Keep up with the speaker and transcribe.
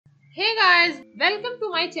Hey guys, welcome to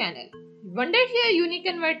my channel. Wondershare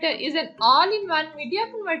UniConverter is an all-in-one media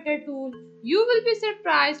converter tool. You will be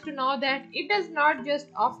surprised to know that it does not just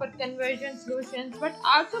offer conversion solutions but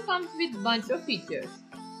also comes with bunch of features.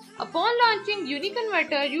 Upon launching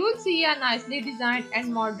UniConverter, you will see a nicely designed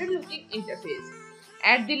and modern looking interface.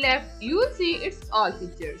 At the left, you will see its all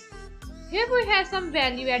features. Here we have some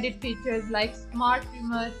value-added features like Smart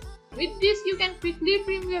Trimmer. With this, you can quickly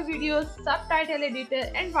trim your videos, subtitle editor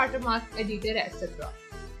and watermark editor, etc.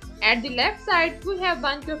 At the left side, we have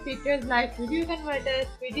bunch of features like video converter,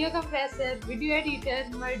 video compressor, video editor,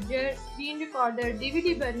 merger, screen recorder,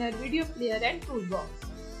 DVD burner, video player and toolbox.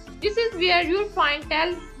 This is where you'll find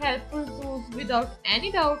 10 helpful tools without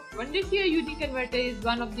any doubt. Wondershare UniConverter is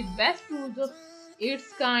one of the best tools of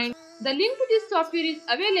its kind. The link to this software is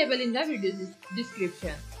available in the video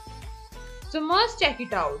description. So must check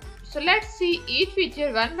it out. So let's see each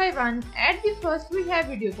feature one by one. At the first we have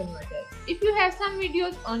video converter. If you have some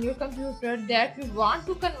videos on your computer that you want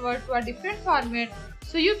to convert to a different format,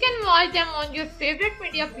 so you can watch them on your favorite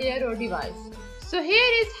media player or device. So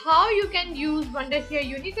here is how you can use Wondershare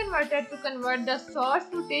UniConverter to convert the source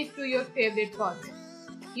footage to your favorite format.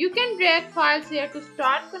 You can drag files here to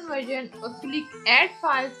start conversion or click add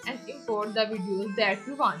files and import the videos that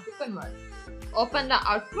you want to convert. Open the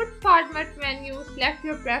output format menu, select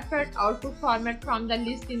your preferred output format from the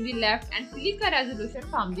list in the left and click a resolution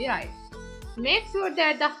from the right. Make sure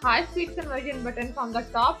that the high speed conversion button from the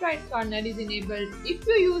top right corner is enabled. If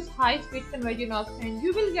you use high speed conversion option,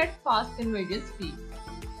 you will get fast conversion speed.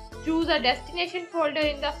 Choose a destination folder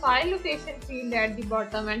in the file location field at the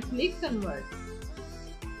bottom and click convert.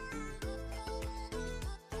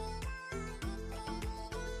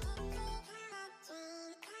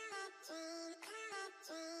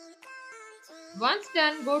 Once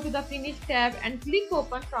done, go to the Finish tab and click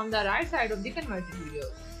Open from the right side of the converted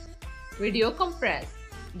videos. Video Compress.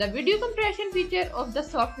 The video compression feature of the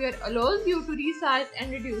software allows you to resize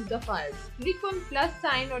and reduce the files. Click on plus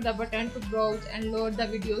sign or the button to browse and load the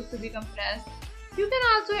videos to be compressed. You can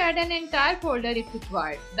also add an entire folder if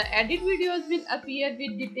required. The edit videos will appear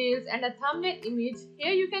with details and a thumbnail image.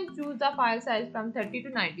 Here you can choose the file size from 30 to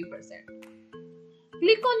 90%.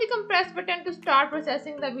 Click on the compress button to start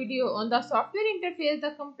processing the video. On the software interface,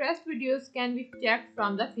 the compressed videos can be checked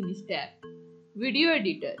from the Finish tab. Video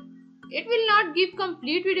Editor. It will not give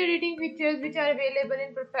complete video editing features which are available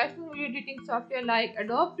in professional video editing software like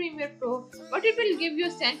Adobe Premiere Pro, but it will give you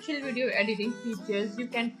essential video editing features. You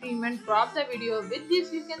can trim and crop the video. With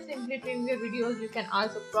this, you can simply trim your videos. You can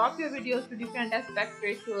also crop your videos to different aspect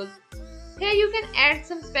ratios. Here you can add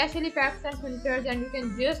some special effects and filters and you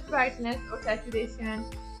can adjust brightness or saturation.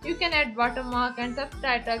 You can add watermark and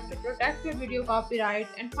subtitles to protect your video copyright,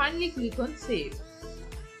 and finally click on Save.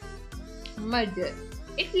 Merger.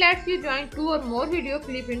 It lets you join two or more video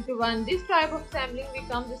clips into one. This type of sampling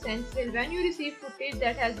becomes essential when you receive footage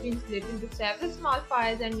that has been split into several small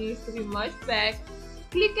files and needs to be merged back.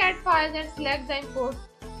 Click Add Files and select the import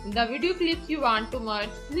the video clips you want to merge.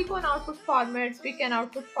 Click on Output Format, pick an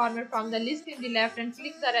output format from the list in the left and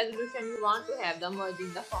click the resolution you want to have them merge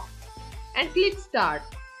in the form. And click Start.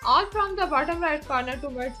 All from the bottom right corner. To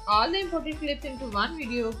merge all the imported clips into one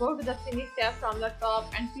video, go to the Finish tab from the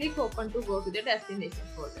top and click Open to go to the destination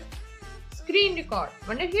folder. Screen Record.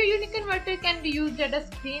 Wondershare UniConverter can be used as a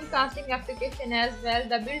screencasting application as well.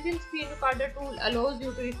 The built-in screen recorder tool allows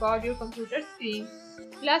you to record your computer screen.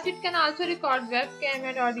 Plus, it can also record webcam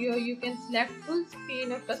and audio. You can select full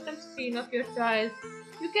screen or custom screen of your choice.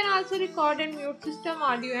 You can also record and mute system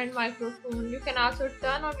audio and microphone. You can also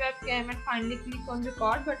turn on webcam and finally click on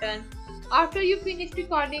record button. After you finish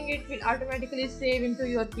recording, it will automatically save into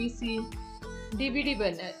your PC. DVD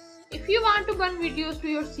burner. If you want to burn videos to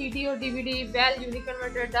your CD or DVD, well,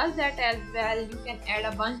 UniConverter does that as well. You can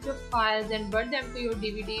add a bunch of files and burn them to your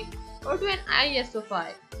DVD or to an ISO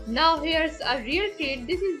file. Now here's a real treat.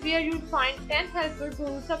 This is where you'll find 10 helpful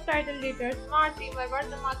tools: subtitle editor, smart trimmer,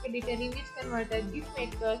 watermark editor, image converter, GIF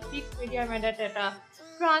maker, fixed media metadata,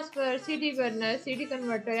 transfer, CD burner, CD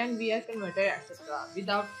converter and VR converter, etc.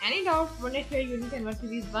 Without any doubt, Wondershare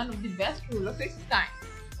UniConverter is one of the best tools of its kind.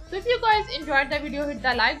 So if you guys enjoyed the video, hit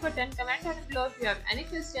the like button, comment down below if you have any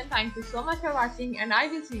question. Thank you so much for watching and I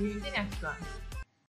will see you in the next one.